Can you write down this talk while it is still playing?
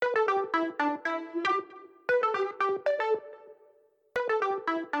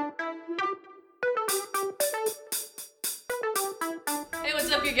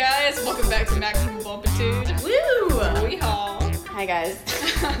up, you guys? Welcome back to Maximum Bumpitude. Woo! Weehaw. Hi guys.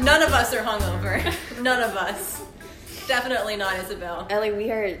 None of us are hungover. None of us. Definitely not Isabel.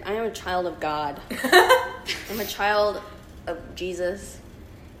 Ellie, I am a child of God. I'm a child of Jesus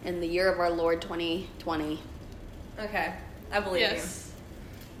in the year of our Lord 2020. Okay, I believe Yes.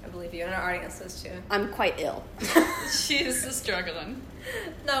 you. I believe you, and our audience does too. I'm quite ill. She's struggling.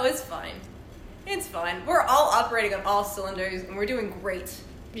 No, it's fine. It's fine. We're all operating on all cylinders, and we're doing great.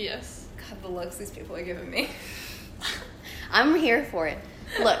 Yes. God, the looks these people are giving me. I'm here for it.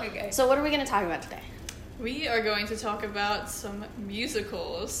 Look, Okay. So what are we going to talk about today? We are going to talk about some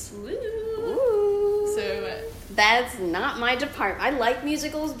musicals. Woo! Ooh. So, That's not my department. I like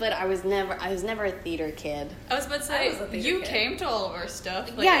musicals, but I was never a theater kid. I was about to I say, was a theater you kid. came to all of our stuff.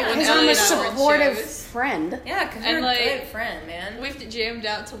 Like, Yeah, when because Ellie I'm a and I were at supportive shows. friend. Yeah, because And, you're like, a good friend, man. We've jammed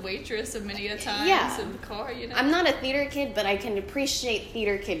out to Waitress a many a times Yeah. in the car, you know? I'm not a theater kid, but I can appreciate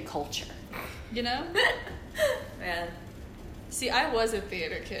theater kid culture. You know? Man. See, I was a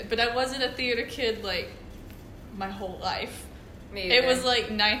theater kid, but I wasn't a theater kid, like, my whole life. Me It either. was like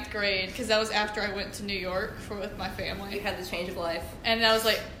 9th grade, because that was after I went to New York with my You family. had the change of life. And I was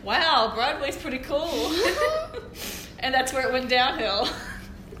like, wow, Broadway's pretty cool. And that's where it went downhill.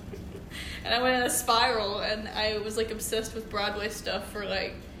 And I went in a spiral, and I was like obsessed with Broadway stuff for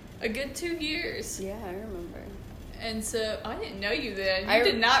like a good 2 years. Yeah, I remember. And so I didn't know you then. You I-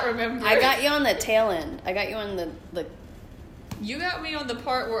 did not remember. I got you on the tail end. I got you on the You got me on the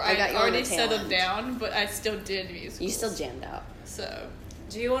part where I got I you on already the tail settled end. down, but I still did musicals. you still jammed out. So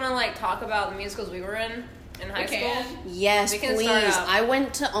Do you want to, like, talk about the musicals we were in high We school? can. Yes, We can please. start out. I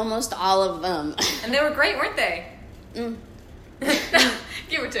went to almost all of them. And they were great, weren't they? Mm.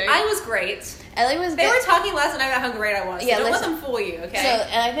 give or take. I was great. Ellie was They good. were talking last night about how great I was. So Yeah, don't let listen. them fool you, So, okay?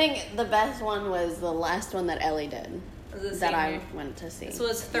 and I think the best one was the last one that Ellie did. Was it That I senior? went to see. This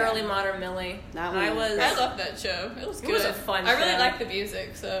was Thoroughly Yeah. Modern Millie. That I one was was, I loved that show. It was It good. was a fun I really show. liked the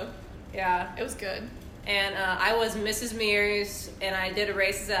music, so yeah. it was good. And I was Mrs. Mears, and I did a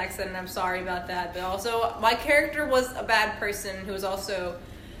racist accent, and I'm sorry about that. But also, my character was a bad person who was also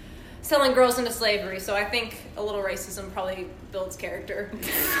selling girls into slavery. So I think a little racism probably builds character.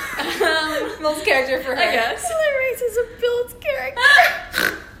 Builds character for her. I guess. racism builds character.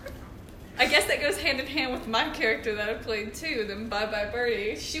 I guess that goes hand in hand with my character that I played too, then Bye Bye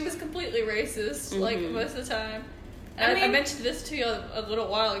Birdie. She was completely racist, like most of the time. And I mean- mentioned this to you a little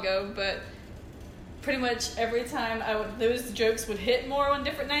while ago, but pretty much every time those jokes would hit more on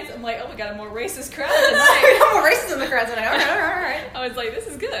different nights, I'm like, oh, we got a more racist crowd tonight. I'm a racist in the crowd tonight. All right. I was like, this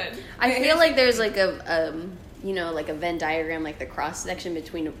is good. I feel like there's like a like a Venn diagram, like the cross section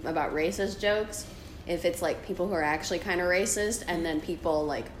between about racist jokes. If it's like people who are actually kind of racist, and then people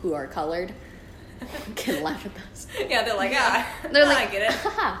like who are colored can laugh at those. Yeah, they're like, ah, They're like, I get it.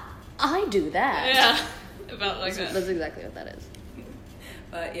 haha, I do that. Yeah, about like that. That's exactly what that is.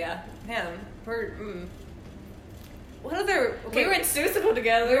 But yeah, man, what other? We were in Seussical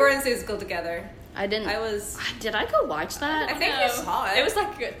together. We were in Seussical together. I didn't. I was. Did I go watch that? I think we saw it. It was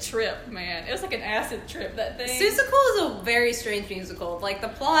like a trip, man. It was like an acid trip, that thing. Seussical is a very strange musical. Like the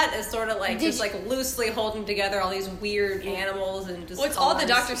plot is sort of like Did just you- like loosely holding together all these weird animals and just. Well, it's all the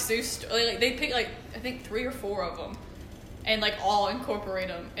colors. Dr. Seuss. Like they pick like I think 3 or 4 of them, and like all incorporate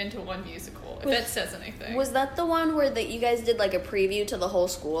them into one musical. If that says anything. Was that the one where that you guys did like a preview to the whole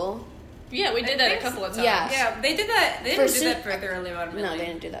school? Yeah, we did that a think couple of times. Yeah. Yeah, they did that. They For didn't do that Seu- for Thoroughly Modern No, Millie. they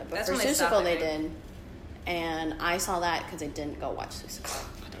didn't do that. But That's for when they stopped, Seussical, I they think. did. And I saw that because I didn't go watch Seussical.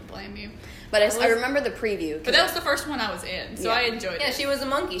 I don't blame you. But I remember the preview. But that was the first one I was in, so Yeah. I enjoyed it. Yeah, she was a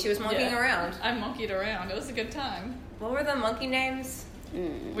monkey. She was monkeying Yeah. around. I monkeyed around. It was a good time. What were the monkey names?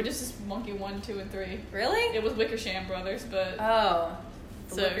 We're just monkey 1, 2, and 3. Really? It was Wickersham Brothers, but Oh.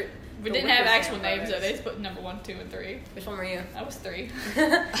 The so Wicker- we the didn't have Wickersham actual names though. brothers. They just put number 1, 2, and 3. Which one were you? I was 3.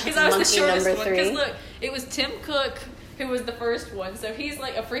 Because I was the Monkey shortest number one. Because 3. look, it was Tim Cook who was the first one, so he's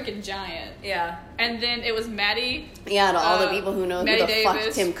like a freaking giant. Yeah. And then it was Maddie. Yeah, to all the people who know who Maddie the fuck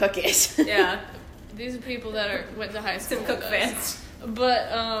Davis. Tim Cook is. Yeah. These are people that went to high school. Tim Cook with us. fans.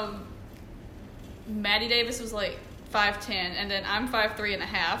 But Maddie Davis was like 5'10", and then I'm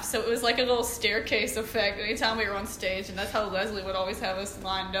 5'3.5", so it was like a little staircase effect anytime we were on stage, and that's how Leslie would always have us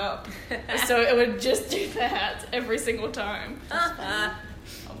lined up. So it would just do that every single time. Oh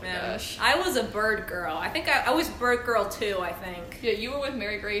my Man, gosh. I was a bird girl. I think I was bird girl too, I think. Yeah, you were with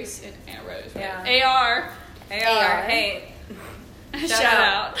Mary Grace and Anna Rose, right? Yeah. AR. AR. Hey. Shout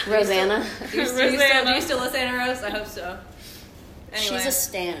out. Rosanna. Do you still listen to Anna Rose? I hope so. Anyway, She's a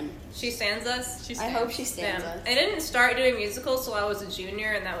stan. she stands us. She I hope she stands. stands Yeah. us. I didn't start doing musicals till I was a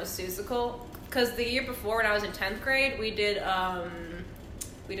junior, and that was Seussical. Because the year before, when I was in 10th grade, we did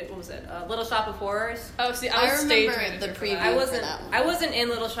we did, what was it? Little Shop of Horrors. Oh, see, I I was stage remember manager the for preview. that. I wasn't in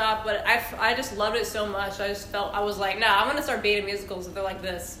Little Shop, but I just loved it so much. I just felt, I was like, nah, I'm gonna start being in musicals if they're like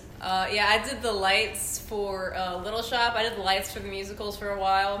this. Yeah, I did the lights for Little Shop. I did the lights for the musicals for a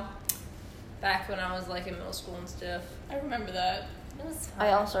while. Back when I was like in middle school and stuff. I remember that. It was fun.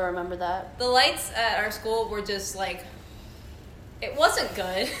 I also remember that. The lights at our school were just like, it wasn't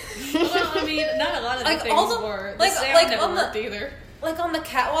good. Well, I mean, not a lot of the Like, things all the- were. The like- sound like never on the- worked either. Like on the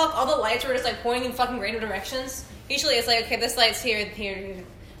catwalk, all the lights were just like pointing in fucking random directions. Usually it's like, okay, this light's here, here, here.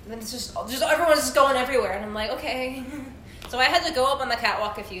 And then it's just everyone's just going everywhere. And I'm like, okay. So I had to go up on the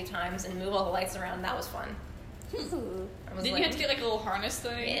catwalk a few times and move all the lights around. That was fun. I was Did like, you have to get like a little harness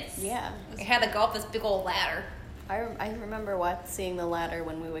thing? Yes. Yeah. I had to go up this big old ladder. I remember seeing the ladder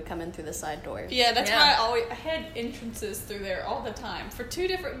when we would come in through the side doors. Yeah, that's Yeah. why I had entrances through there all the time. For 2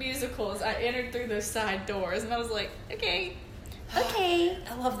 different musicals, I entered through those side doors, and I was like, okay. Okay.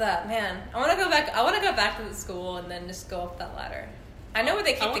 I love that, man. I want to go back. I want to go back to the school and then just go up that ladder. I know where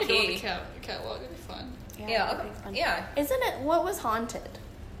they I keep want the to go on key. the catwalk. It'd be fun. Yeah, that'd okay. be fun. Yeah. Isn't it? What was haunted?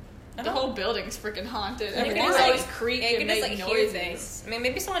 I The don't- whole building's freaking haunted. You Everything's can just, always like, creepy yeah, you and can just make like hear noises. things. I mean,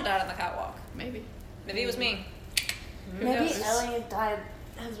 maybe someone died on the catwalk. Maybe. Maybe it was me. Who Maybe knows? Elliot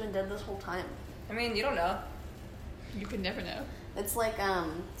has been dead this whole time. I mean, you don't know. You could never know. It's like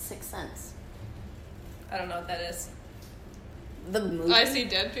Sixth Sense. I don't know what that is. The movie. I see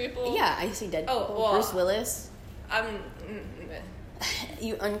dead people. Yeah, I see dead Oh, people. well- Bruce Willis. I'm.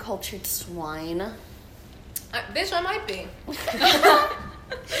 You uncultured swine. Bitch, I might be.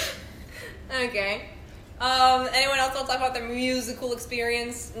 Okay. Anyone else want to talk about their musical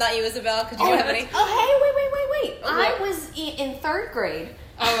experience? Not you, Isabel, because you don't have any. Oh, hey, wait. Oh, I what? was in 3rd grade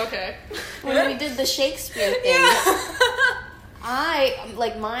Oh, okay. when we did the Shakespeare thing. Yeah.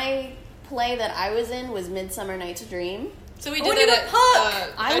 My play that I was in was Midsummer Night's Dream. So we Oh, did you that were at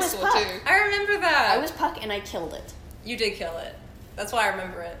Puck. I high was school Puck. too. I remember that. I was Puck and I killed it. You did kill it. That's why I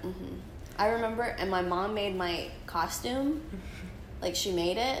remember it. I remember, and my mom made my costume. Like, she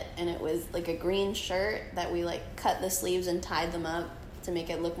made it, and it was like a green shirt that we like cut the sleeves and tied them up to make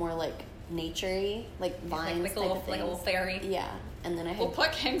it look more like nature-y, like vines Like a type little, of like a little things. fairy. Yeah, and then I had Well,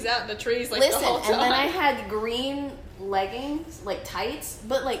 Puck hangs out in the trees like listen, the whole time. and then I had green leggings, like tights,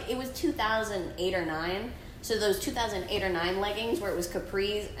 but like it was 2008 or 9. So those 2008 or 9 leggings where it was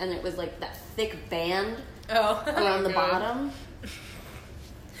capris and it was like that thick band Oh. around the good. bottom,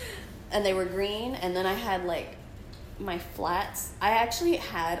 and they were green. And then I had like my flats. I actually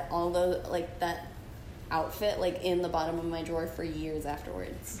had all those, like that outfit, like in the bottom of my drawer for years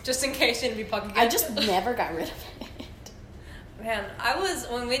afterwards. Just in case you didn't be Puck again. I just never got rid of it. Man,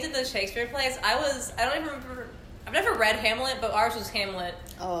 when we did the Shakespeare plays, I don't even remember, I've never read Hamlet, but ours was Hamlet.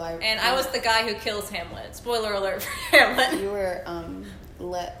 Oh, And I was the guy who kills Hamlet. Spoiler alert for Hamlet. You were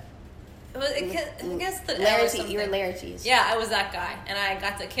I guess the L or Laertes. something. You were Laertes. Yeah, I was that guy. And I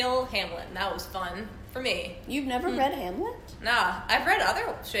got to kill Hamlet, and that was fun for me. You've never read Hamlet? Nah, I've read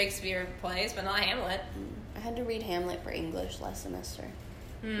other Shakespeare plays, but not Hamlet. I had to read Hamlet for English last semester.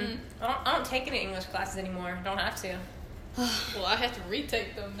 I don't take any English classes anymore. Don't have to. Well, I have to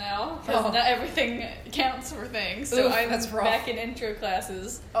retake them now because Oh. not everything counts for things. So Oof, I'm that's rough. back in intro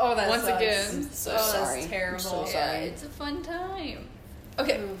classes. Oh, that once sucks. again. I'm so that's sorry. terrible. I'm so Yeah, sorry. it's a fun time.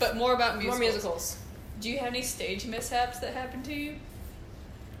 Okay, Oof. but more about musicals. More musicals. Do you have any stage mishaps that happened to you?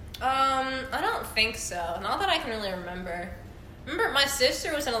 I don't think so. Not that I can really remember. Remember, my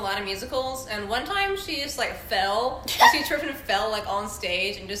sister was in a lot of musicals, and one time she just like fell. She tripped and fell like on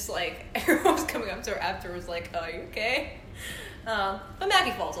stage, and just like everyone was coming up to her afterwards, like, "Oh, you okay?" But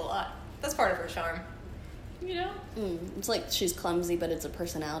Maggie falls a lot. That's part of her charm. You know? It's like she's clumsy, but it's a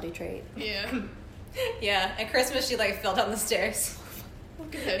personality trait. Yeah. Yeah, at Christmas she like fell down the stairs.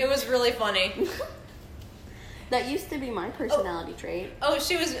 Good. It was really funny. That used to be my personality trait. Oh,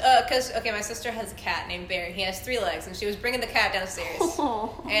 she was because my sister has a cat named Barry. He has 3 legs, and she was bringing the cat downstairs,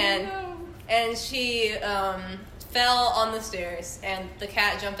 and no. and she fell on the stairs, and the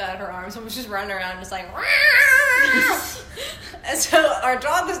cat jumped out of her arms and was just running around, just like. And so our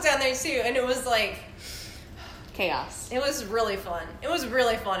dog was down there too, and it was like Chaos. it was really fun. It was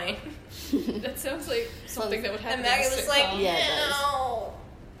really funny. That sounds like something that would happen. And Maggie in a was like, sitcom. Yeah, it does. no.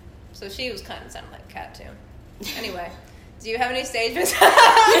 So she was kind of sounding like a cat too. Anyway, do you have any stage mishaps?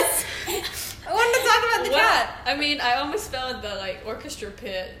 I wanted to talk about the Well, cat. I mean, I almost fell in the like orchestra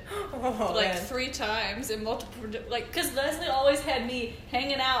pit Oh, like man. 3 times in multiple because Leslie always had me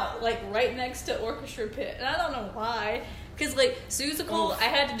hanging out like right next to orchestra pit, and I don't know why. Because like Susical, I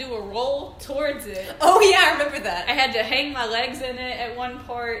had to do a roll towards it. Oh yeah, I remember that. I had to hang my legs in it at one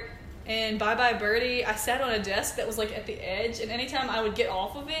part, and Bye Bye Birdie, I sat on a desk that was like at the edge, and anytime I would get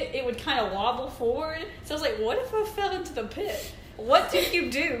off of it, it would kind of wobble forward. So I was like, what if I fell into the pit? What do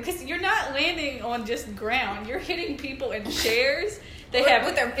you do? Because you're not landing on just ground. You're hitting people in chairs. They have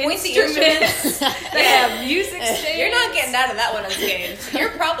with their pointy instruments. They have music stands. You're not getting out of that one unscathed.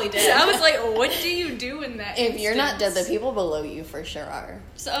 You're probably dead. So I was like, what do you do in that If you're not dead, instance? the people below you for sure are.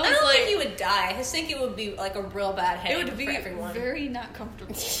 So I I was don't like, think you would die. I just think it would be like a real bad it headache would be for everyone. very not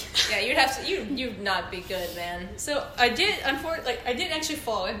comfortable. Yeah, you'd have to. You'd not be good, man. So I did, unfortunately, I didn't actually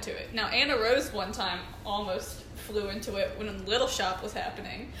fall into it. Now Anna Rose one time almost flew into it when Little Shop was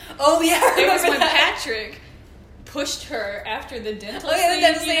happening. Oh yeah, I It was remember when that. Patrick pushed her after the dental Oh yeah, scene,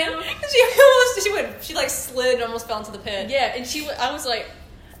 that's you it. know? She like slid and almost fell into the pit. Yeah, and I was like,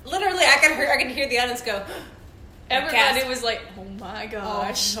 Literally, I can hear the audience go. everybody Gasp. was like, oh my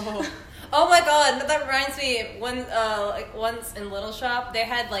gosh. Oh my god, that reminds me. Once in Little Shop, they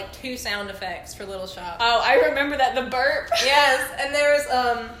had like 2 sound effects for Little Shop. Oh, I remember that, the burp. Yes, and there was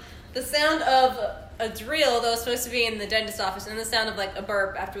the sound of a drill that was supposed to be in the dentist's office, and the sound of like a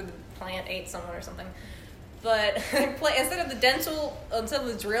burp after the plant ate someone or something. But instead of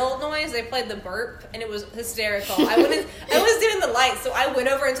the drill noise, they played the burp, and it was hysterical. I was doing the lights, so I went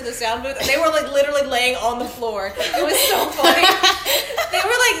over into the sound booth, and they were like literally laying on the floor. It was so funny.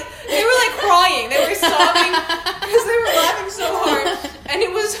 They were like crying. They were sobbing because they were laughing so hard, and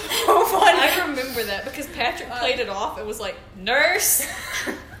it was so funny. I remember that because Patrick played it off. It was like, nurse.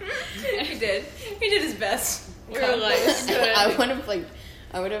 He did his best. We were like,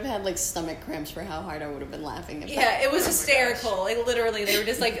 I would have had like stomach cramps for how hard I would have been laughing. Yeah, it was hysterical. Like literally,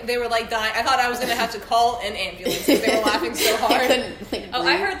 they were like dying. I thought I was gonna have to call an ambulance because they were laughing so hard. I couldn't, like, Oh,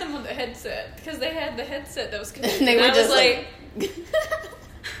 I breathe. heard them on the headset because they had the headset that was connected. And they were I was just like,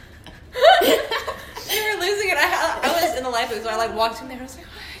 They were losing it. I was in the life booth, so I like walked in there. I was like,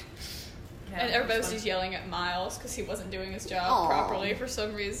 what? Yeah, and everybody was it just yelling at Miles because he wasn't doing his job Aw. properly for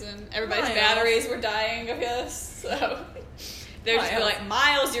some reason. Everybody's Miles. batteries were dying, I guess. So they were just Miles. like,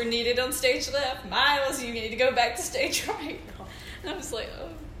 Miles, you're needed on stage left. Miles, you need to go back to stage right. And I was like, oh,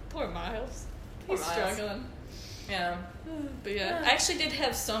 poor Miles. Poor He's Miles. struggling. Yeah. But yeah, I actually did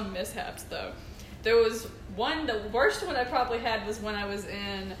have some mishaps though. There was one, the worst one I probably had was when I was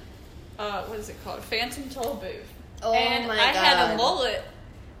in, what is it called? Phantom Toll Booth. Oh and my I had a God. mullet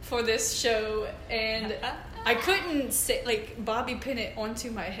for this show, and I couldn't say, like, Bobby pin it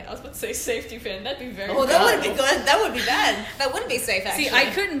onto my head. I was about to say safety pin. That'd be very Oh, that bad. wouldn't be good. That would be bad. That wouldn't be safe. Actually, See, I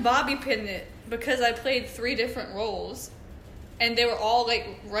couldn't Bobby pin it because I played 3 different roles, and they were all, like,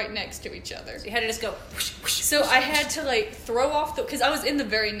 right next to each other. So you had to just go. Whoosh, whoosh, So I had to like throw off the, because I was in the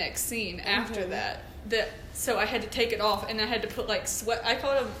very next scene after Mm-hmm. that. So I had to take it off, and I had to put like sweat. I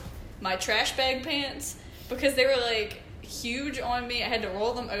called them my trash bag pants because they were like huge on me. I had to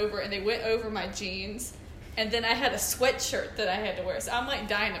roll them over, and they went over my jeans. And then I had a sweatshirt that I had to wear. So I'm like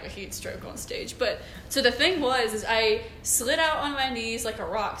dying of a heat stroke on stage. But so the thing is I slid out on my knees like a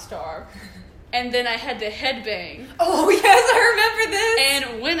rock star, and then I had to headbang. Oh yes, I remember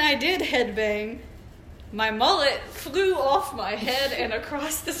this. And when I did headbang, my mullet flew off my head and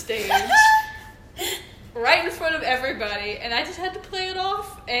across the stage, right in front of everybody, and I just had to play it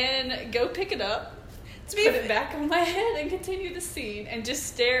off and go pick it up, put it back on my head, and continue the scene, and just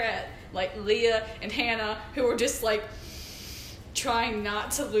stare at like Leah and Hannah, who were just like trying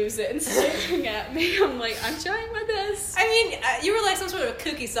not to lose it and staring at me. I'm like, I'm trying my best. I mean, you were like some sort of a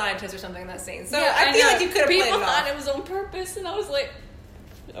kooky scientist or something in that scene. So Yeah, I feel know. like you could have played People it thought off. it was on purpose, and I was like,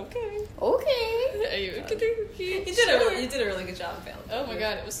 okay. Okay. You could do You did a really good job, Pam. Oh my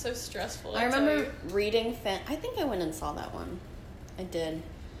god, it was so stressful. I tell remember you. reading I think I went and saw that one. I did.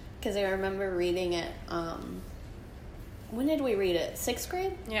 Because I remember reading it, when did we read it? 6th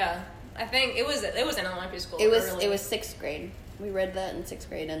grade? Yeah, I think it was in elementary school. It was early. 6th grade. We read that in 6th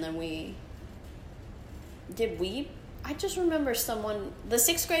grade, and then I just remember the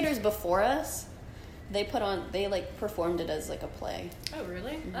 6th graders before us, they like performed it as like a play. Oh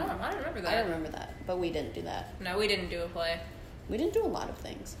really? Mm-hmm. Oh, I don't remember that. I remember that, but we didn't do that. No, we didn't do a play. We didn't do a lot of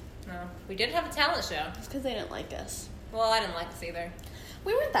things. No, we did have a talent show. It's because they didn't like us. Well, I didn't like this either.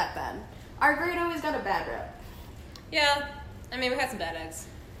 We weren't that bad. Our grade always got a bad rep. Yeah, I mean we had some bad eggs.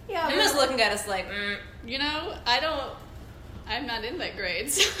 Yeah. He was looking at us like, You know, I'm not in that grade,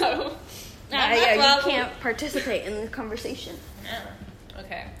 so. yeah, Well, you can't participate in the conversation. yeah.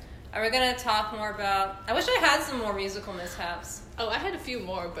 Okay. Are we gonna talk more about? I wish I had some more musical mishaps. Oh, I had a few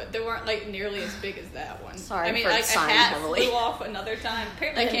more, but they weren't like nearly as big as that one. Sorry I mean, for like a sighing hat heavily. flew off another time.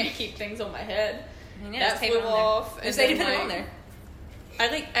 Apparently, I can't keep things on my head. I mean, yeah, That just tape flew it on there. off. Just say to put it on there.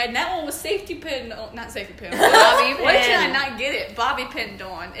 and that one was safety pin, not safety pin. Bobby Why pin. did I not get it? Bobby pinned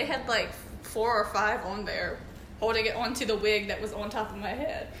on. It had like 4 or 5 on there, holding it onto the wig that was on top of my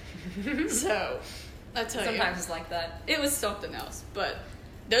head. So, I tell you. Sometimes it's like that. It was something else, but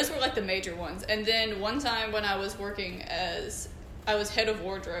those were like the major ones. And then one time when I was working I was head of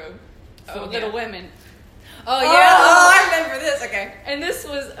wardrobe for Little Women. Oh yeah. Oh, I remember this. Okay. And this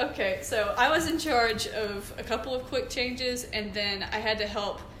was, okay, so I was in charge of a couple of quick changes, and then I had to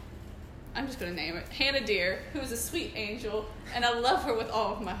help, I'm just going to name it, Hannah Deere, who's a sweet angel, and I love her with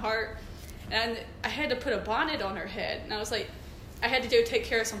all of my heart. And I had to put a bonnet on her head, and I was like, I had to go take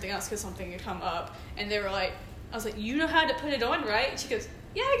care of something else because something had come up. And they were like, I was like, you know how to put it on, right? And she goes,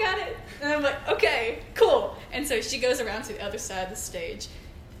 yeah, I got it. And I'm like, okay, cool. And so she goes around to the other side of the stage.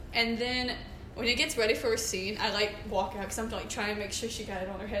 And then when it gets ready for a scene, I like walk out because I'm like trying to make sure she got it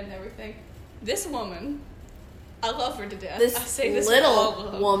on her head and everything. This woman, I love her to death. This I say this with all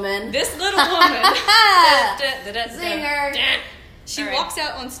little love. woman. This little woman. Zinger. She All right. walks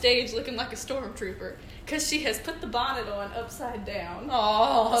out on stage looking like a stormtrooper because she has put the bonnet on upside down.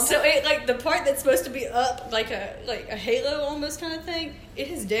 Oh. So it like the part that's supposed to be up like a halo almost kind of thing, it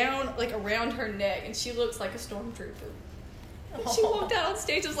is down like around her neck, and she looks like a stormtrooper. And she walked out on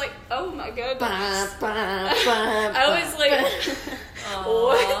stage. I was like, oh my god. I was like,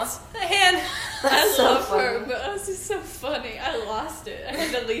 what? Hand. I so love funny. her, but it was just so funny. I lost it. I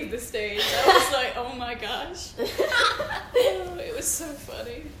had to leave the stage. I was like, oh my gosh. Oh, it was so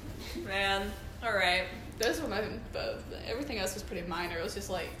funny. Man. All right. Those were my, everything else was pretty minor. It was just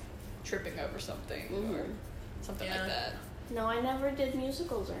like tripping over something or something Yeah. like that. No, I never did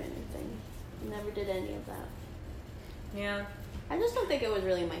musicals or anything. Never did any of that. Yeah. I just don't think it was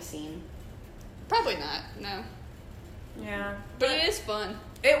really my scene. Probably not, no. Yeah. But it is fun.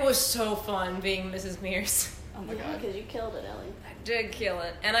 It was so fun being Mrs. Mears. Oh my Yeah, god. because you killed it, Ellie. I did kill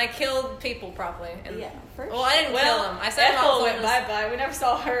it, and I killed people probably. And Yeah, first. Well, I didn't kill them. I said Ethel went bye-bye. We never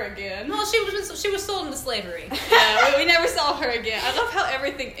saw her again. Well, she was sold into slavery. Yeah, we never saw her again. I love how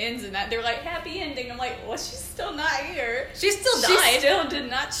everything ends in that. They're like, happy ending. I'm like, well, she's still not here. She still She died. still did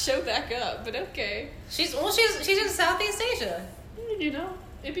not show back up, but okay. She's in Southeast Asia. You know,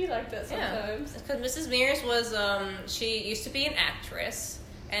 it'd be like that sometimes. Because Mrs. Mears was she used to be an actress,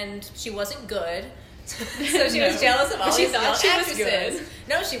 and she wasn't good. So she No. was jealous of all But she these thought young she was actresses. good.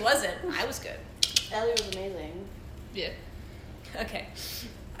 No, she wasn't. I was good. Ellie was amazing. Yeah. Okay.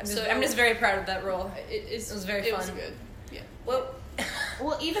 I'm just, So- I'm just very proud of that role. It was very It was fun. good. Yeah. Well,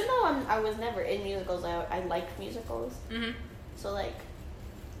 Well, even though I was never in musicals, I liked musicals. mhm. So, like,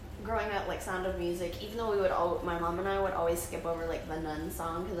 growing up, like, Sound of Music, even though my mom and I would always skip over, like, the Nun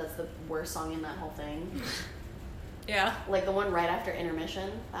song, because that's the worst song in that whole thing. Yeah. Like, the one right after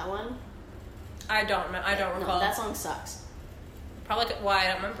intermission, that one. I don't recall. No, that song sucks. Probably why I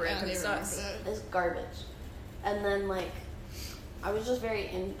don't remember it I don't because it even sucks. remember that. It's garbage. And then, like, I was just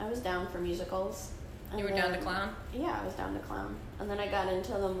I was down for musicals. And You were down to then- clown? Yeah, I was down to clown. And then I got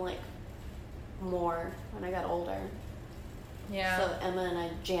into them, like, more when I got older. Yeah. So Emma and I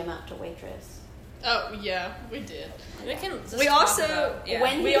jam out to Waitress. Oh, yeah, we did. We can. Just We talk also- about, yeah.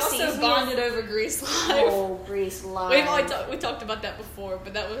 when- We He also sees me bonded as- over Grease Live. Oh, Grease Live. We talked about that before,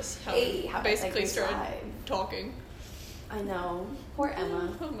 but that was how Hey, we how about that basically Grease started Live? talking. I know. Poor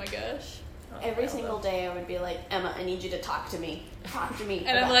Emma. Oh my gosh. Every single day I would be like, Emma, I need you to talk to me. Talk to me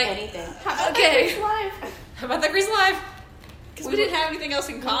And I'm about like, anything. How about okay. Grease Live? How about the Grease Live? Because we didn't have anything else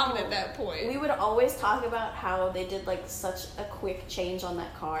in common at that point. We would always talk about how they did like such a quick change on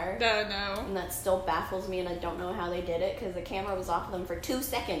that car. No. And that still baffles me, and I don't know how they did it because the camera was off of them for 2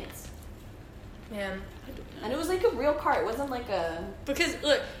 seconds. Man. And it was like a real car. It wasn't like a. Because,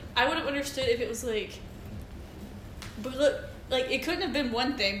 look, I would have understood if it was like. But look, like, it couldn't have been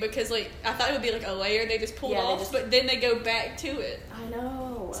one thing because, like, I thought it would be like a layer they just pulled Yeah, they off, just- but then they go back to it. I know.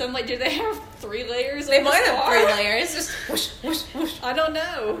 So I'm like, do they have 3 layers They on this might have car? 3 layers. Just whoosh, whoosh, whoosh. I don't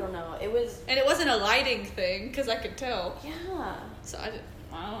I know. don't know. It was. And it wasn't a lighting thing because I could tell. Yeah. So I don't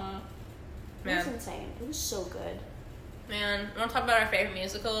know. It was Man. insane. It was so good. Man, want to talk about our favorite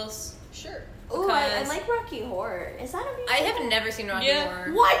musicals? Sure. Ooh, I Because- like Rocky Horror. Is that a musical? I have never seen Rocky Yeah.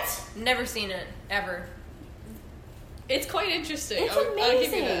 Horror. What? Never seen it ever. It's quite interesting. It's I'll give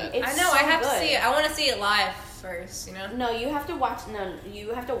amazing. you that. It's I know. so I have good. to see it. I want to see it live first. You know. No, you have to watch. No,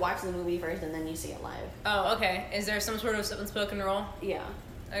 you have to watch the movie first, and then you see it live. Oh, okay. Is there some sort of unspoken rule? Yeah.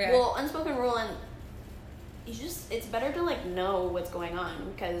 Okay. Well, unspoken rule, and it's better to like know what's going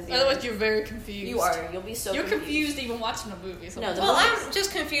on because Otherwise, you're very confused. you are. You'll be so. You're confused even watching a movie. No, sometimes. the well, movie's- I'm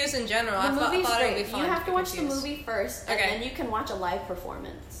just confused in general. The I movie's thought it would great. be fun. You have to watch confused. the movie first, and Okay. then you can watch a live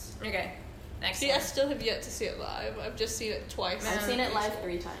performance. Okay. Excellent. See, I still have yet to see it live. I've just seen it twice. I've seen it live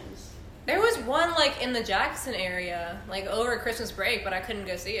 3 times. There was one like in the Jackson area, like over Christmas break, but I couldn't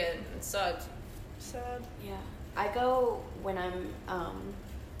go see it. It sucked. Sad. Yeah. I go when I'm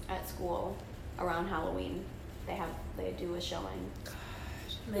at school around Halloween. They do a showing.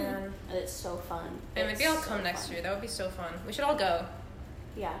 Man. And it's so fun. And maybe It's I'll come so next fun. year. That would be so fun. We should all go.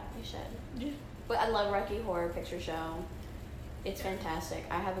 Yeah, we should. Yeah. But I love Rocky Horror Picture Show. It's fantastic.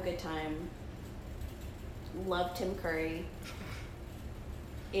 I have a good time. Love Tim Curry.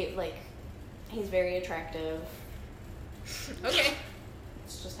 He's very attractive. Okay.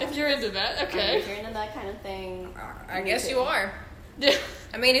 It's just how If it you're is. into that, If okay. you're into that kind of thing, I me guess too. you are. Yeah.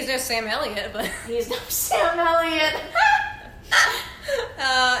 I mean, he's no Sam Elliott, but. He's no Sam Elliott.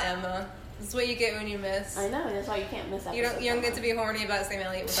 Emma. This is what you get when you miss. I know. That's why you can't miss that. You don't get to be horny about Sam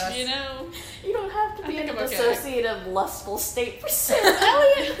Elliott with us. You know. You don't have to I be in think a I'm okay. dissociative, lustful state for Sam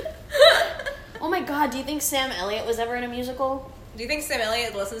Elliott. Oh my God! Do you think Sam Elliott was ever in a musical? Do you think Sam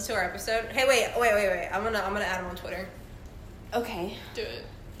Elliott listens to our episode? Hey, wait. I'm gonna add him on Twitter. Okay. Do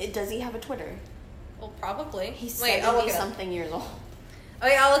it. Does he have a Twitter? Well, probably. He's Wait, I'll look 70 it up. something years old.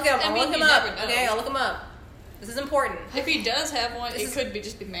 Okay, I'll look it up. I I'll mean, look him you up. never know. Okay, I'll look him up. This is important. If he does have one, This it is- could be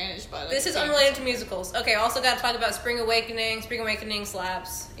just be managed by. Like, This is a unrelated to musicals. Okay, also got to talk about Spring Awakening. Spring Awakening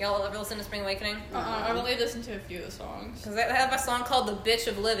slaps. Y'all ever listen to Spring Awakening? I've only listened to a few of the songs. Because they have a song called "The Bitch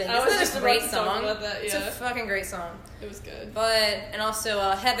of Living." I was Isn't just that a great about to talk song? about that, It's yeah. a fucking great song. It was good. And also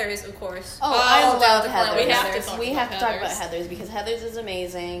Heathers, of course. Oh, Oh, I love Down the Clan. Heathers. We have to talk We about have to talk about Heathers. Heathers because Heathers is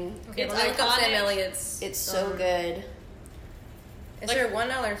amazing. Okay, It's let me look up Sam iconic. Elliott's. It's so good. Is Like- there one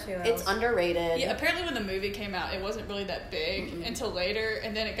other two? It's underrated. Yeah, apparently when the movie came out, it wasn't really that big until later,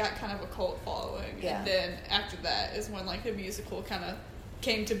 and then it got kind of a cult following. Yeah. And then after that is when like the musical kind of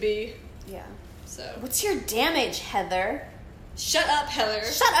came to be. Yeah. So What's your damage, Heather? shut up, Heather.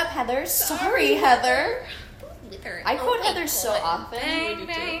 Shut up, Heather. Sorry, Heather. I Oh, quote Heather so often. Bang,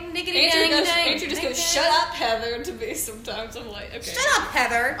 bang, diggity, Andrew, dang, dang, Andrew just dang, goes, dang. "Shut up, Heather," to me sometimes. I'm like, okay. Shut up,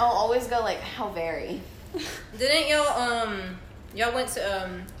 Heather. I'll always go like, how very. Didn't y'all went to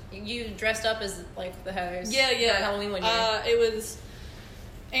you dressed up as like the Heathers? Yeah, yeah. For Halloween one year. It was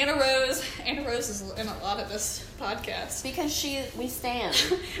Anna Rose. Anna Rose is in a lot of this podcast. Because we stand.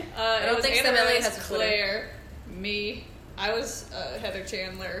 It don't was think Anna Sam Elliott Rose, has a Twitter. Claire, me. I was Heather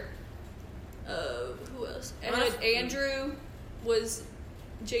Chandler. Who else? And Andrew was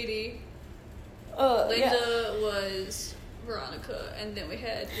JD. Linda was Veronica, and then we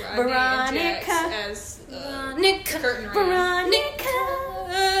had Rodney and Jax Veronica. as Veronica. curtain rail.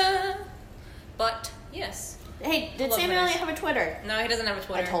 Veronica. But yes, Hey, did Love Sam Heathers. Elliott have a Twitter? no, he doesn't have a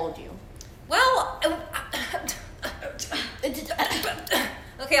Twitter. I told you. Well,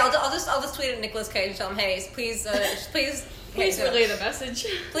 okay, I'll just tweet at Nicolas Cage and tell him, hey, please, Please hey, relay the message.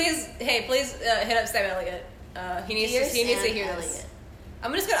 please hit up Sam Elliott. He needs Dear to hear Sam this.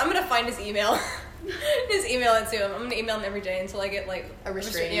 Elliott. I'm gonna find his email. Just email it to him. I'm gonna email him every day until I get like A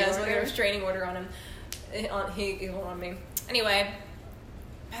restraining until I get a order? restraining order on him. He won't on me. Anyway,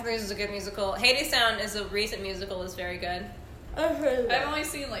 Heathers is a good musical. Hadestown is a recent musical. Is very good. I've only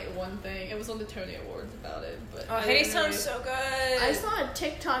seen like one thing. It was on the Tony Awards about it, but Oh, I didn't Hadestown's really- so good. I saw a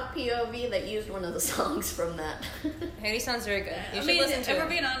TikTok POV that used one of the songs from that. Hadestown's very good. You I should mean, listen to if we're it.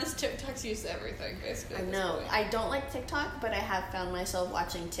 being honest, TikTok's used to everything basically. I at this know. point. I don't like TikTok, but I have found myself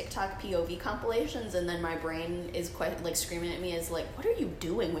watching TikTok POV compilations, and then my brain is quite like screaming at me, "Is like, what are you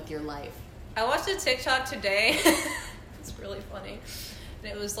doing with your life?" I watched a TikTok today. It's really funny.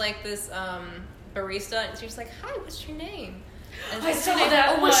 And it was like this barista, and she was like, "Hi, what's your name?" And I she saw said, that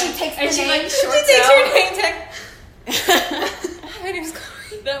Oh, one. when she takes and the she name, like she shorts takes out. her name tag. My name's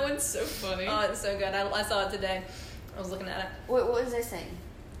Chloe. That one's so funny. Oh, it's so good. I saw it today. I was looking at it. What was I saying?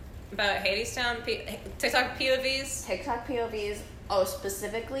 About Hadestown, TikTok POVs. TikTok POVs. Oh,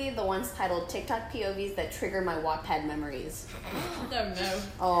 specifically the ones titled TikTok POVs that trigger my Wattpad memories. No.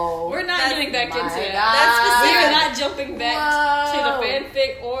 Oh, We're not That's- getting back my into it. God. We are not jumping back Whoa. to the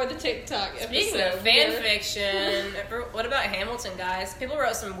fanfic or the TikTok Speaking episode. of fan fiction, what about Hamilton, guys? People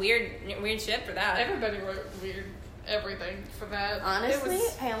wrote some weird shit for that. Everybody wrote weird everything for that. honestly, It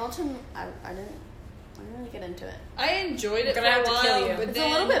was- Hamilton. I didn't really get into it. I enjoyed it I'm for gonna a have to while, kill you. but It's then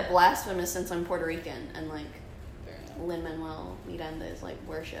a little bit blasphemous since I'm Puerto Rican and like Fair enough. Lin-Manuel Miranda is like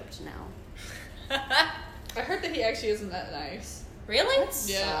worshipped now. I heard that he actually isn't that nice. Really?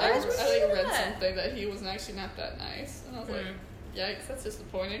 Yeah, I I was read that. something that he was actually not that nice, and I was like, Hmm. yikes, that's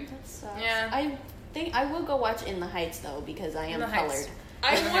disappointing. That sucks. Yeah. I think I will go watch In the Heights though because I am In the colored. Heights.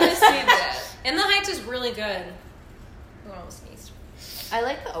 I want to see that. In the Heights is really good. Oh, I almost sneezed. I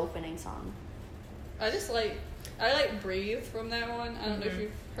like the opening song. I like Breathe from that one. I don't know if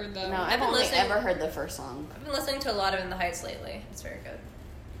you've heard that. No, one. I've been only listening- ever heard the first song. I've been listening to a lot of In the Heights lately. It's very good.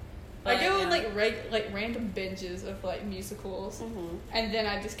 I But, go yeah. in like random binges of like musicals, Mm-hmm. and then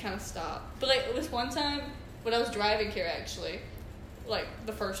I just kind of stop. But like it was one time when I was driving here actually, like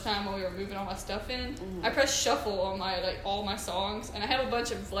the first time when we were moving all my stuff in, Mhm. I pressed shuffle on my like all my songs, and I have a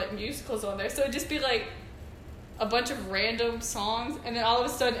bunch of like musicals on there, so it'd just be like a bunch of random songs, and then all of a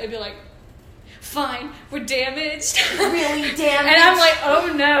sudden it'd be like, "Fine, we're damaged." Really damaged. And I'm like,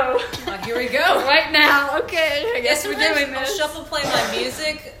 "Oh no!" Here we go. Right now, okay. I Yeah, guess we're sometimes doing I'll this. shuffle play my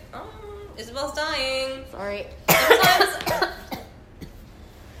music. Oh, Isabel's dying. Sorry. Sometimes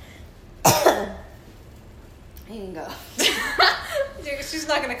Here you go. she's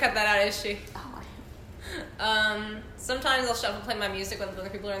not gonna cut that out, is she? Oh, Sometimes I'll shuffle play my music when other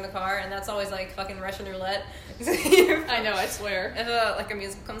people are in the car, and that's always like fucking Russian roulette. I know, I swear. If like a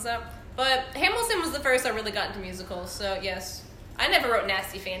musical comes up. But Hamilton was the first I really got into musicals, so yes. I never wrote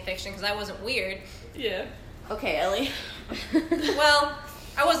nasty fan fiction because I wasn't weird. Yeah. okay, Ellie. Well,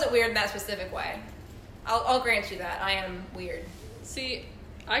 I wasn't weird in that specific way. I'll grant you that. I am weird. See,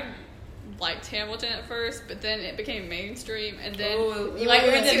 I liked Hamilton at first, but then it became mainstream, and then Ooh, you like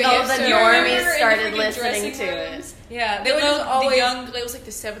were when too all the hipster. normies in started freaking listening dressing to rooms. Yeah, They they would just always... the young, it was like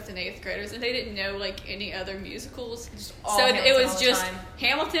the 7th and 8th graders, and they didn't know like any other musicals. all So it Hamilton was all the just time.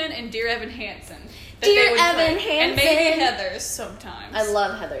 Hamilton and Dear Evan Hansen. that Dear they would Evan play. And Hansen. maybe Heather's sometimes. I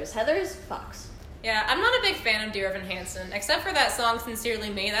love Heather's. Heather's Fox. Yeah, I'm not a big fan of Dear Evan Hansen, except for that song "Sincerely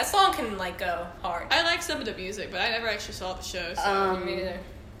Me." That song can like go hard. I like some of the music, but I never actually saw the show. So. Me neither.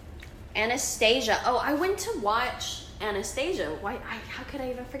 Anastasia. Oh, I went to watch Anastasia. How could I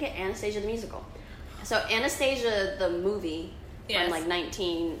even forget Anastasia the musical? So Anastasia the movie Yes. from like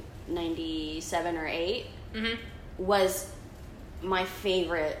 1997 or 8 Mm-hmm. was my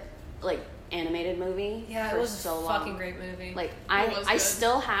favorite like animated movie. Yeah, for it was so a long. fucking great movie. Like It was I good.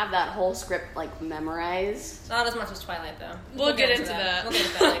 still have that whole script like memorized. It's not as much as Twilight, though. We'll get into that. We'll get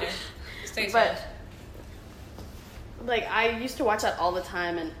into that later. Stay tuned. But like I used to watch that all the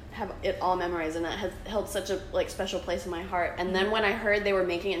time and have it all memorized, and that has held such a like special place in my heart. And then when I heard they were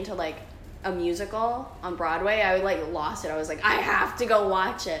making it into like a musical on Broadway, I like lost it. I was like, I have to go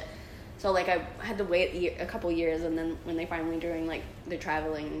watch it. So like I had to wait a couple years, and then when they finally doing like the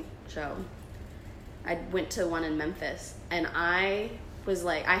traveling show, I went to one in Memphis, and I was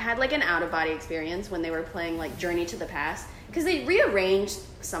like, I had like an out of body experience when they were playing like Journey to the Past, because they rearranged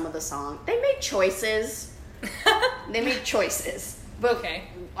some of the song. They made choices. They made choices. But Okay.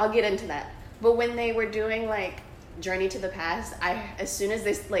 I'll get into that. But when they were doing like Journey to the Past, as soon as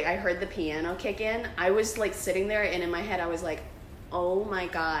this like I heard the piano kick in, I was like sitting there, and in my head I was like, oh my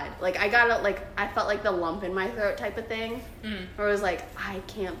god. Like I felt like the lump in my throat type of thing. Where I was like, I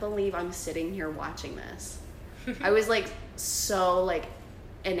can't believe I'm sitting here watching this. I was like so like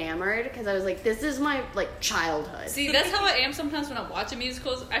enamored, because I was like, this is my like childhood. See, that's how I am sometimes when I'm watching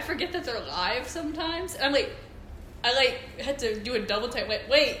musicals. I forget that they're live sometimes. And I'm like, I like had to do a double take.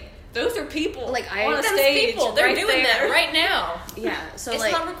 Wait, those are people Like, on a Those stage. people, they're right doing there. that right now. Yeah, so It's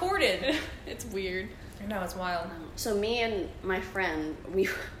like not recorded. It's weird. I know, it's wild. so me and my friend, we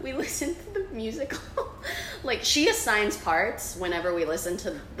listened to the musical. Like she assigns parts whenever we listen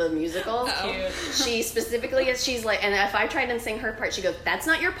to the musical. Oh. Cute. She specifically she's like, and if I tried and sing her part, she goes, that's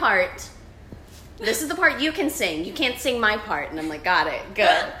not your part. This is the part you can sing. You can't sing my part. And I'm like, got it,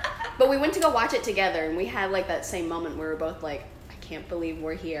 good. But we went to go watch it together, and we had like that same moment where we were both like, I can't believe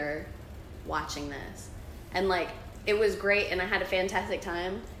we're here watching this. And like it was great, and I had a fantastic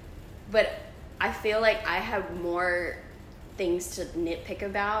time. But I feel like I have more things to nitpick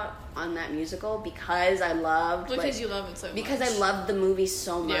about on that musical because I loved Because like, you love it so much. because I loved the movie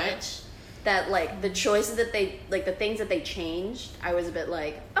so much Yeah. that like the choices that they like the things that they changed, I was a bit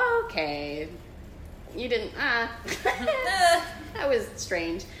like, okay, you didn't that was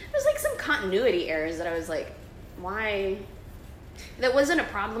strange. There's like some continuity errors that I was like, why? That wasn't a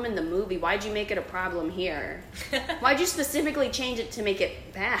problem in the movie. Why'd you make it a problem here? Why'd you specifically change it to make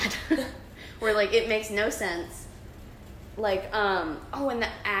it bad? Where like it makes no sense. Like oh, and the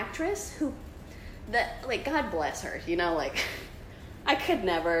actress who that like God bless her, you know, like I could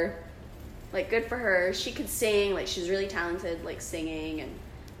never. Like good for her. She could sing, like she's really talented like singing, and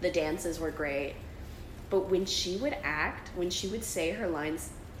the dances were great. But when she would act, when she would say her lines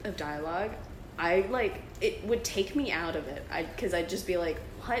of dialogue, I like it would take me out of it. Because I'd just be like,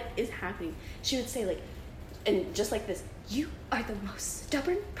 what is happening? She would say like, and just like this, you are the most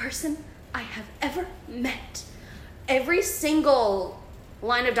stubborn person I have ever met. Every single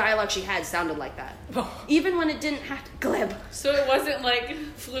line of dialogue she had sounded like that. Even when it didn't have to glib. So it wasn't like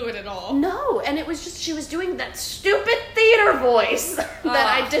fluid at all. No, and it was just she was doing that stupid theater voice that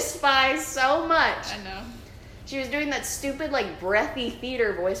I despise so much. I know. She was doing that stupid like breathy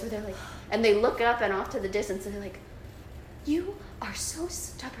theater voice where they're like, and they look up and off to the distance and they're like, "You are so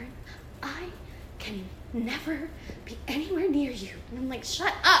stubborn. I can never be anywhere near you." And I'm like,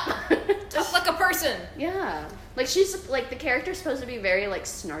 "Shut up." Just like a person. Yeah. Like she's like the character's supposed to be very like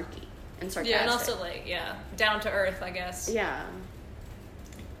snarky and sarcastic. Yeah, and also like, down to earth, I guess. Yeah.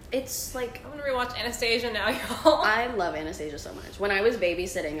 It's like I'm gonna rewatch Anastasia now, y'all. I love Anastasia so much. When I was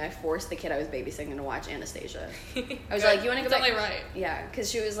babysitting, I forced the kid I was babysitting to watch Anastasia. I was like, "You want to go That's back?" only right. Yeah,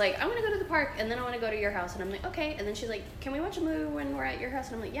 because she was like, "I want to go to the park, and then I want to go to your house." And I'm like, "Okay." And then she's like, "Can we watch a movie when we're at your house?"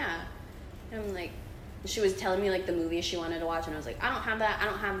 And I'm like, "Yeah." And I'm like, she was telling me like the movies she wanted to watch, and I was like, "I don't have that. I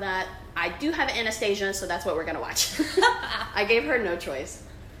don't have that. I do have Anastasia, so that's what we're gonna watch." I gave her no choice.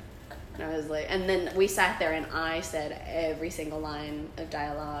 And I was like, and then we sat there, and I said every single line of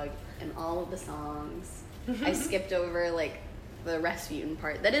dialogue and all of the songs. I skipped over like the Rasputin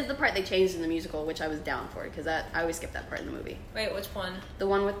part. That is the part they changed in the musical, which I was down for because I always skip that part in the movie. Wait, which one? The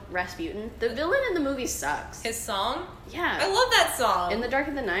one with Rasputin. The villain in the movie sucks. His song? Yeah. I love that song. In the Dark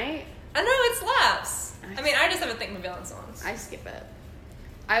of the Night. I know, it slaps. I mean, I just have a thing with villain songs. I skip it.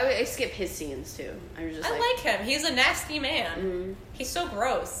 I skip his scenes too. I was just I like him. He's a nasty man. Mhm. He's so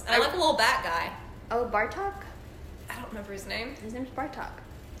gross. And I like a little bat guy. Oh, Bartok? I don't remember his name. His name's Bartok.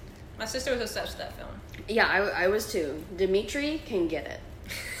 My sister was obsessed with that film. Yeah, I was too. Dimitri can get it.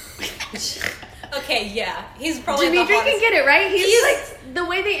 Okay, yeah. He's probably Dimitri the hottest. can get it, right? He's He's- like, the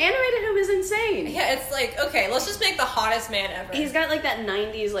way they animated him is insane. Yeah, it's like, okay, let's just make the hottest man ever. He's got like that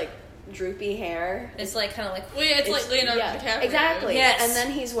 90s like droopy hair. It's like kind of like, Well, yeah, it's like Leonardo DiCaprio. Exactly. Yes. And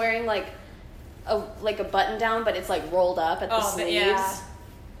then he's wearing like a button down, but it's like rolled up at the Oh, but sleeves. yeah.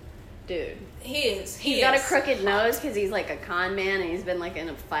 Dude. he's He's got a crooked nose because he's like a con man and he's been like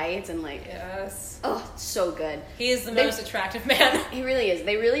in fights and like, Yes. oh, so good. He is the They- most attractive man. He really is.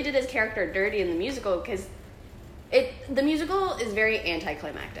 They really did his character dirty in the musical because the musical is very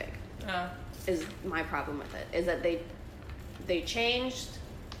anticlimactic. Oh. Is my problem with it is that they changed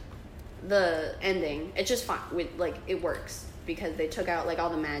the ending. It's just fine with like it works because they took out like all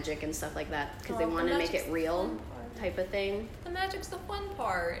the magic and stuff like that because they Oh, the wanted to make magic's it the real fun part. type of thing. The magic's the fun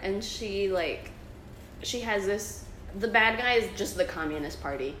part. And she has this. The bad guy is just the Communist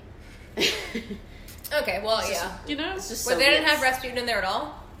Party. Okay, well, yeah. You know? It's just But they didn't Soviets. have Rasputin in there at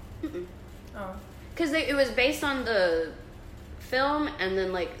all? Mm-mm. Oh. Because it was based on the film and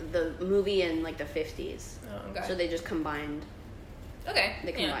then like the movie in like the 50s. Oh, okay. So they just combined. Okay.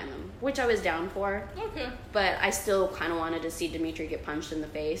 They yeah. combined them, which I was down for. Okay. But I still kind of wanted to see Dimitri get punched in the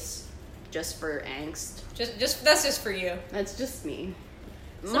face, just for angst. Just that's just for you. That's just me.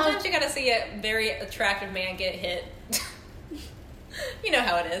 Sometimes you gotta see a very attractive man get hit. You know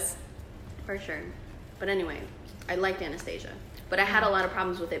how it is. For sure. But anyway, I liked Anastasia, but I had a lot of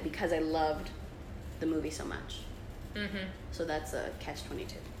problems with it because I loved the movie so much. Mm-hmm. So that's a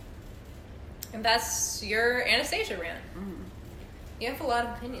catch-22. And that's your Anastasia rant. Mm. You have a lot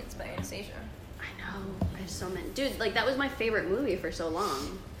of opinions about Anastasia. I know. I have so many. Dude, like that was my favorite movie for so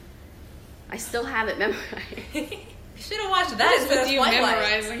long. I still have it memorized. We should have watched that What is instead with of you Twilight.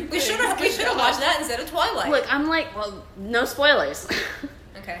 memorizing We should things? have watched that instead of Twilight. Look, I'm like, well, no spoilers.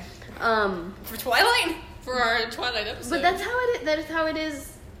 Okay. For Twilight? For our Twilight episode. But that's how it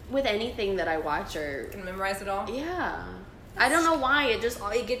is with anything that I watch or Can memorize it all? yeah. I don't know why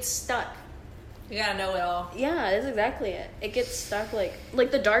it gets stuck. You gotta know it all. Yeah, that's exactly it. It gets stuck like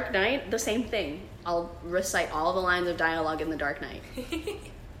The Dark Knight, the same thing. I'll recite all the lines of dialogue in The Dark Knight.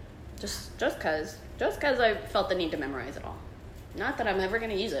 just cuz I felt the need to memorize it all. Not that I'm ever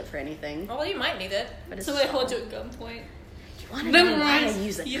going to use it for anything. Well, you might need it. But it's So they hold you at gunpoint. You want to know why I Memorize.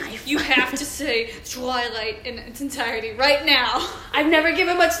 use a You, knife? you have to say Twilight in its entirety right now. I've never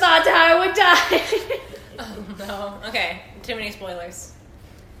given much thought to how I would die. Oh, no. Okay. Too many spoilers.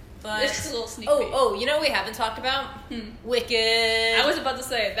 But... It's just a little sneak peek. Oh, you know what we haven't talked about? Wicked. I was about to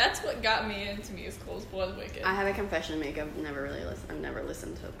say that's what got me into musicals was Wicked. I have a confession to make. I've never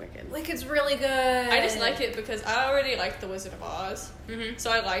listened to Wicked. Wicked's really good. I just like it because I already liked The Wizard of Oz, Mm-hmm. so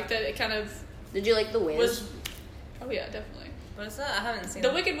I liked it. It kind of Did you like The Wiz? was. Oh yeah, definitely. What is that? I haven't seen The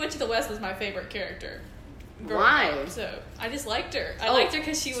it. Wicked Witch of the West was my favorite character. growing Why? up, so I just liked her. I Oh, liked her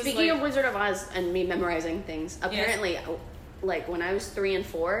because she was Speaking like. of Wizard of Oz and me memorizing things, apparently, like when I was 3 and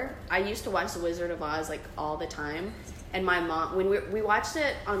 4, I used to watch The Wizard of Oz like all the time. And my mom, when we watched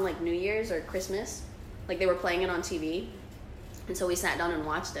it on like New Year's or Christmas, like they were playing it on TV, and so we sat down and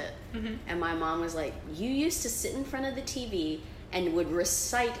watched it. Mhm. And my mom was like, "You used to sit in front of the TV and would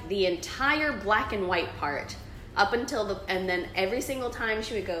recite the entire black and white part up until and then every single time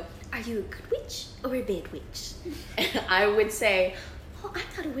she would go, "Are you a good witch or a bad witch?" And I would say, "Oh, I'm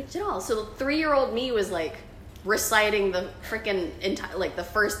not a witch at all." So the 3-year-old me was like reciting the freaking entire, like the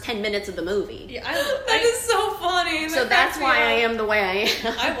first 10 minutes of the movie. Yeah, That is so funny. So that's why I am the way I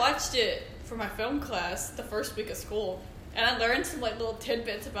am. I watched it for my film class the first week of school, and I learned some like little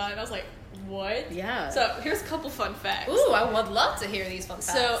tidbits about it, and I was like, what? Yeah. So here's a couple fun facts. Ooh, I would love to hear these fun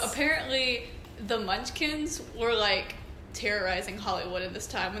facts. So apparently the Munchkins were like terrorizing Hollywood at this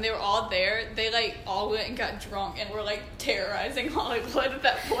time. When they were all there, they like all went and got drunk and were like terrorizing Hollywood at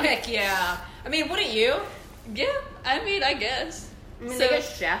that point. Heck yeah. I mean, wouldn't you? Yeah, I mean, I guess. I mean, So they get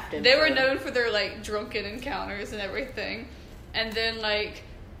shafted. They for were it. known for their like drunken encounters and everything. And then like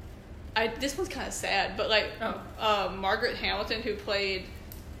this one's kind of sad, but like Margaret Hamilton, who played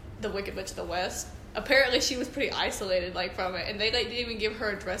the Wicked Witch of the West, apparently she was pretty isolated like from it, and they like didn't even give her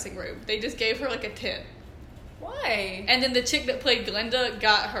a dressing room. They just gave her like a tent. Why? And then the chick that played Glinda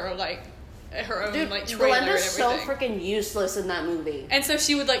got her like her own Dude, like trailer and Glinda's so everything. freaking useless in that movie. And so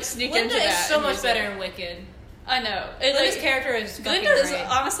she would like sneak Glinda into is that. so and much use better it. in Wicked. I know. It, Glinda's like, character is fucking Glinda is great.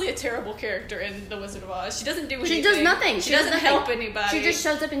 honestly a terrible character in The Wizard of Oz. She doesn't do anything. She does nothing. She doesn't does help nothing. anybody. She just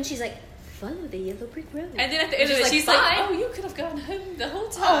shows up and she's like, "Follow the yellow brick road." And then at the end of it, like, she's "Bye." like, "Oh, you could have gone home the whole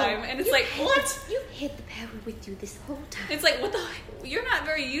time." And it's you like, had- what? You had the power with you this whole time. It's like, what the? You're not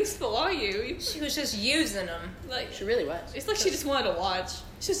very useful, are you? She was just using them. Like, She really was. it's like she just wanted to watch.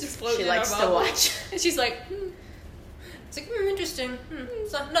 She's just floating. She in likes her to bubble. watch. And she's like, It's like, interesting.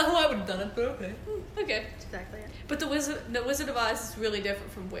 It's not how I would have done it, but okay. okay. Exactly. But the Wizard of Oz is really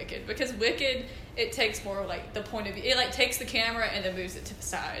different from Wicked, because Wicked, it takes more like the point of view. It like takes the camera and then moves it to the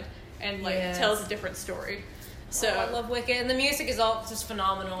side and like Yes. tells a different story. So I love Wicked, and the music is all just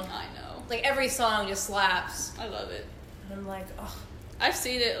phenomenal. I know. Like every song just slaps. I love it. And I'm like, oh. I've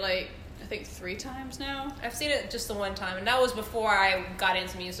seen it like I think 3 times now. I've seen it just the one time, and that was before I got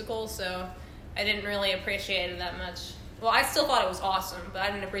into musicals, so I didn't really appreciate it that much. Well, I still thought it was awesome, but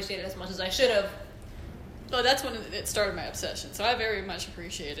I didn't appreciate it as much as I should have. Well, that's when it started my obsession. So I very much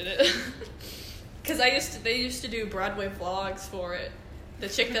appreciated it. Because they used to do Broadway vlogs for it. The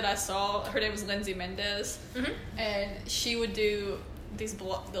chick that I saw, her name was Lindsay Mendez, and she would do these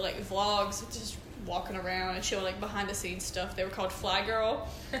vlogs, just walking around, and show like behind the scenes stuff. They were called Fly Girl,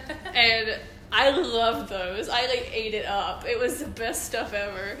 and I loved those. I like ate it up. It was the best stuff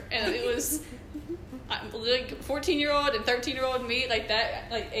ever, and it was like 14-year-old and 13-year-old me, like that,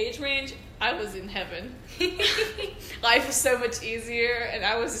 like age range. I was in heaven. Life was so much easier, and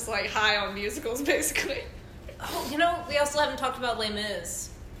I was just like high on musicals, basically. Oh, you know, we also haven't talked about Les Mis.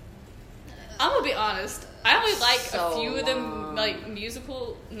 I'm gonna be honest. I only like So a few of them, long. like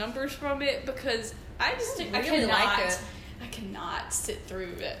musical numbers from it, because I just I really cannot. like it. I cannot sit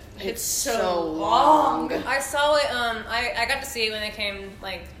through it. It's so so long. long. I saw it, I got to see it when it came,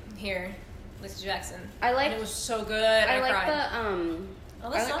 like, here. Lisa Jackson. I like- And it was so good. I like cried. the Oh,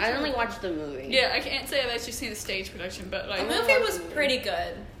 that sounds I really only good. watched the movie. Yeah, I can't say I've actually seen the stage production, but like The movie was pretty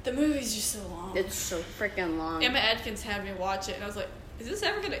good. the movie's just so long. It's so freaking long. Emma Atkins had me watch it, and I was like, "Is this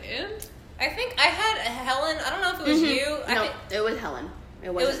ever gonna end?" I think I had Helen. I don't know if it was you. I No, think it was Helen. It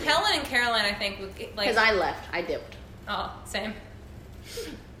it was wasn't Helen and Caroline. I think like because I left. I dipped. oh same.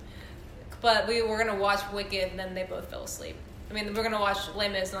 But we were gonna watch Wicked, and then they both fell asleep. I mean, we're gonna watch Les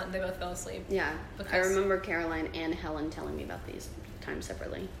Mis, and they both fell asleep. Yeah, I Because- remember Caroline and Helen telling me about these times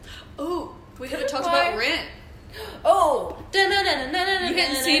separately. Oh, we haven't talked Why? about Rent. Oh, you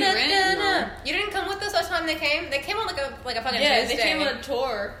hadn't seen Rent? No. You didn't come with us last time they came. They came on like a fucking Yeah, Tuesday. they came on a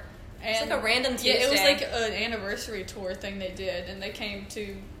tour. And It's like a random Yeah, it was Tuesday. like an anniversary tour thing they did, and they came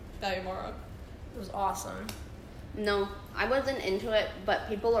to Daimara. It was awesome. No, I wasn't into it, but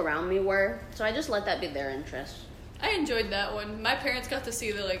people around me were, so I just let that be their interest. I enjoyed that one. My parents got to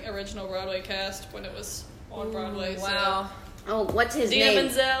see the like original Broadway cast when it was on Broadway. Wow. Oh, what's his Dina name?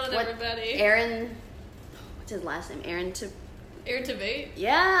 Menzel and What- everybody. Aaron. What's his last name? Aaron to. So Aaron Tveit.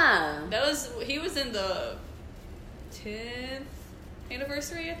 Yeah. He was in the 10th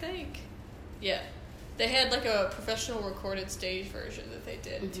anniversary, I think. Yeah. They had like a professional recorded stage version that they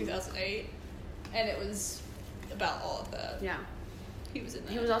did in 2008, and it was about all of that. Yeah. He was in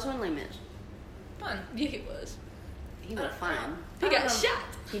that. He was also in Les Mis. Fun. Yeah, he was. He was fine. He I got don't know. shot.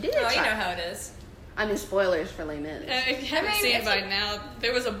 He did Oh, get you know shot. how it is. I mean, spoilers for Les Mis. If you haven't mean, seen if it by you- now,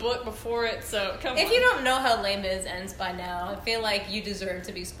 there was a book before it, so come on. If you don't know how Les Mis ends by now, I feel like you deserve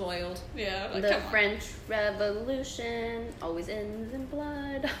to be spoiled. Yeah, like, The come on. French Revolution always ends in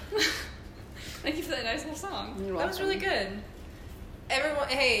blood. Thank you for that nice little song. You're That was welcome. really good. everyone,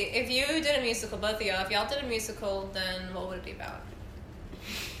 hey, if you did a musical, both of y'all, if y'all did a musical, then what would it be about?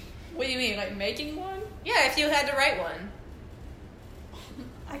 What do you mean, like making one? Yeah, if you had to write one.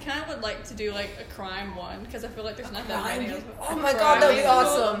 I kind of would like to do like a crime one because I feel like there's not that many of them. Oh my god, that'd be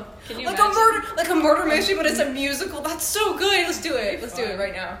awesome. Can you like imagine? a murder mystery, but it's a musical. That's so good. Let's do it. Let's do it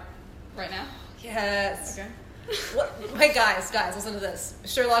right now. Right now? Yes. Okay. What? Hey guys, listen to this.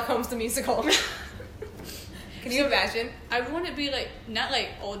 Sherlock Holmes the musical. Can you imagine? I would want it to be like not like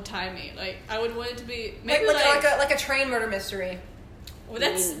old timey. Like I would want it to be maybe like a train murder mystery. Well,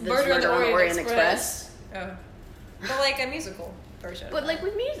 that's This Murder on the Orient Express. Oh. But like a musical version. But like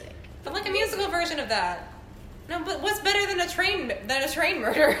with music. But like a musical version of that. No, but what's better than a train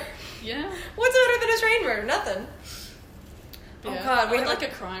murder? Yeah. What's better than a train murder? Nothing. Yeah. Oh god, we I'd have like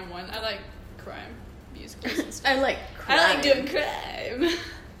a crime one. I like crime musicals and stuff. I like crime. I like doing crime.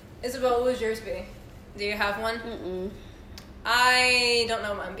 Isabel, what would yours be? Do you have one? Mm-mm. I don't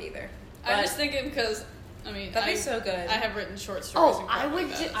know mine either. I'm just thinking because I mean That'd be so good. I have written short stories. Oh, and I crap would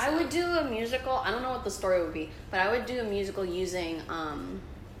like do. that, I so. would do a musical. I don't know what the story would be, but I would do a musical using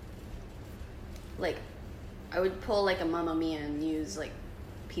like, I would pull like a Mamma Mia and use like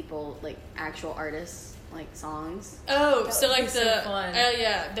people like actual artists like songs. Oh, That so would like be so the fun. oh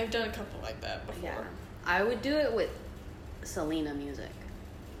yeah, they've done a couple like that before. Yeah, I would do it with Selena music.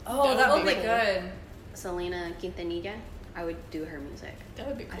 Oh, that would be good. Selena Quintanilla. I would do her music. That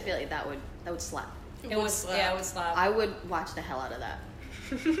would be cool. I feel like that would slap. It would slap. Yeah, it would slap. I would watch the hell out of that.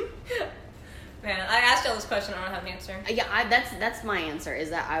 Man, I asked y'all this question. I don't have an answer. Yeah, that's my answer.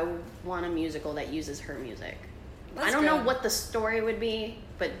 Is that I want a musical that uses her music. That's I don't know good. what the story would be,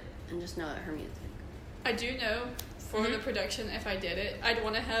 but I just know that her music. I do know for the production, if I did it, I'd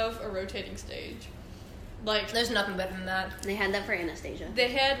want to have a rotating stage. Like There's nothing better than that. They had that for Anastasia. they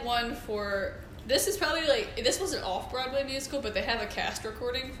had one for. This is probably like this was an off-Broadway musical, but they have a cast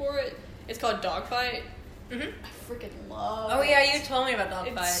recording for it. It's called Dogfight. Mm-hmm. I freaking love. Oh yeah, it. you told me about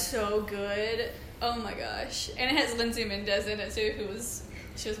Dogfight. It's so good. Oh my gosh. And it has Lindsay Mendez in it too,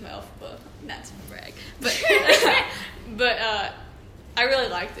 she was my alpha, not to brag. But I really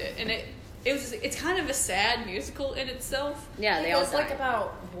liked it. And it's kind of a sad musical in itself. Yeah, they all It's like died.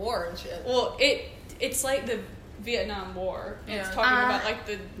 about war and shit. Well, it's like the Vietnam War. And it's Yeah. talking about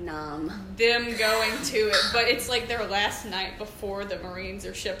like Nom. them going to it, but it's like their last night before the Marines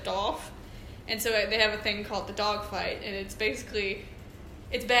are shipped off. And so they have a thing called the dogfight, and it's basically,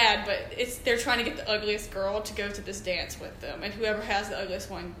 it's bad, but they're trying to get the ugliest girl to go to this dance with them, and whoever has the ugliest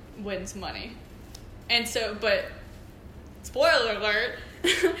one wins money. And so, but, spoiler alert,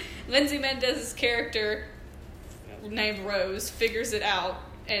 Lindsay Mendez's character, named Rose, figures it out,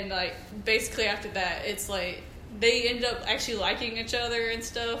 and like, basically after that, it's like, they end up actually liking each other and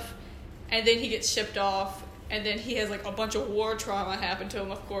stuff, and then he gets shipped off, and then he has like a bunch of war trauma happen to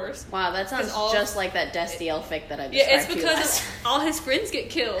him, of course. Wow, that sounds 'Cause just like that Destiel fic that I described Yeah, it's to you because last. all his friends get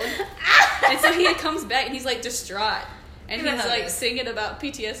killed, and so he comes back and he's like distraught, and Yeah, he's like okay. singing about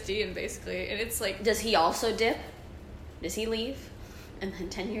PTSD and basically, and it's like Does he also dip? Does he leave? And then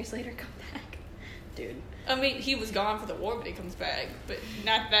 10 years later come back? Dude. I mean, he was gone for the war, but he comes back, but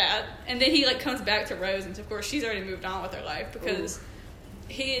not that. And then he like comes back to Rose, and of course she's already moved on with her life because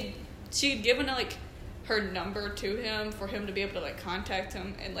she'd given like her number to him for him to be able to like contact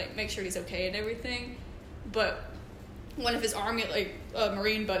him and like make sure he's okay and everything. But one of his army like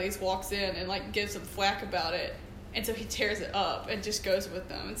Marine buddies walks in and like gives him flack about it, and so he tears it up and just goes with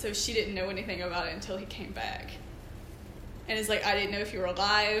them. And so she didn't know anything about it until he came back, and it's like, I didn't know if you were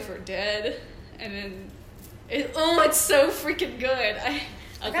alive or dead. And then it's so freaking good. I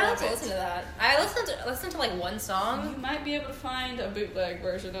I gotta love have to it. listen to that. I listened to like one You song. might be able to find a bootleg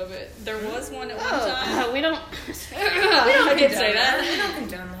version of it. There was one at one Oh, time. we don't. I didn't say We that. don't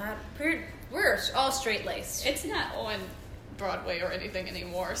condone that. We're all straight laced. It's not on Broadway or anything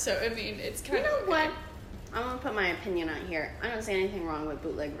anymore, so I mean, it's kind You know of what? I'm gonna put my opinion out here. I don't see anything wrong with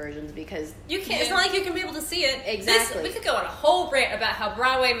bootleg versions because You can't. It's not like you can be able to see it. Exactly. We could go on a whole rant about how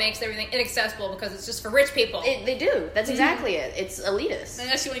Broadway makes everything inaccessible because it's just for rich people. they do. That's exactly it. It's elitist.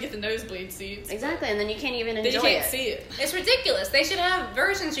 Unless you want to get the nosebleed seats. Exactly, and then you can't even Then enjoy you can't it. see it. It's ridiculous. They should have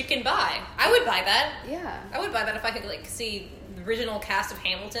versions you can buy. I would buy that. Yeah. I would buy that if I could like see the original cast of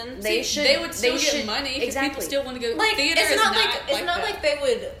Hamilton. They See, should. They would still they get should- money because exactly. people still want to go. like Theater it's is not like it's not that. like they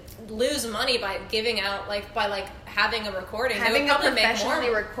would lose money by giving out by having a recording. Having they a would probably make professionally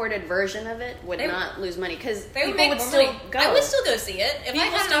more. recorded version of it would They- not lose money because They would people make would more still money. go. I would still go see it if I People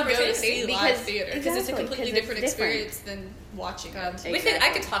had an still go to opportunity. see live because- theater because it's a exactly, completely 'cause it's different different. experience than watching it. We could, I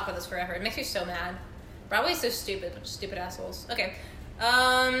could talk about this forever. It makes me so mad. Broadway's so stupid, bunch of stupid assholes. Okay.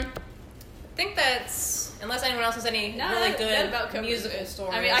 think that's, unless anyone else has any really good musical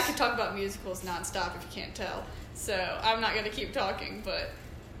stories. I mean, I could talk about musicals nonstop if you can't tell. So I'm not going to keep talking, but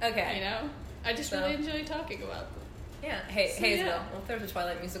okay, you know, I just really enjoy talking about them. Yeah, Hayesville. Well, if there's a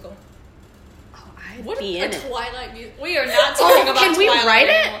Twilight musical. Oh, I'd What be a in it. Twilight musical? We are not talking about can we Twilight write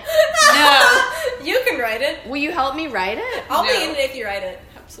it? anymore. No, You can write it. Will you help me write it? I'll be No. in it if you write it.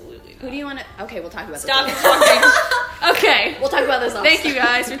 absolutely Who do you want to? Okay, we'll talk about Stop this. talking. Okay. We'll talk about this. Thank you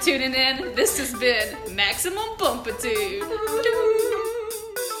guys for tuning in. This has been Maximum Bumpitude.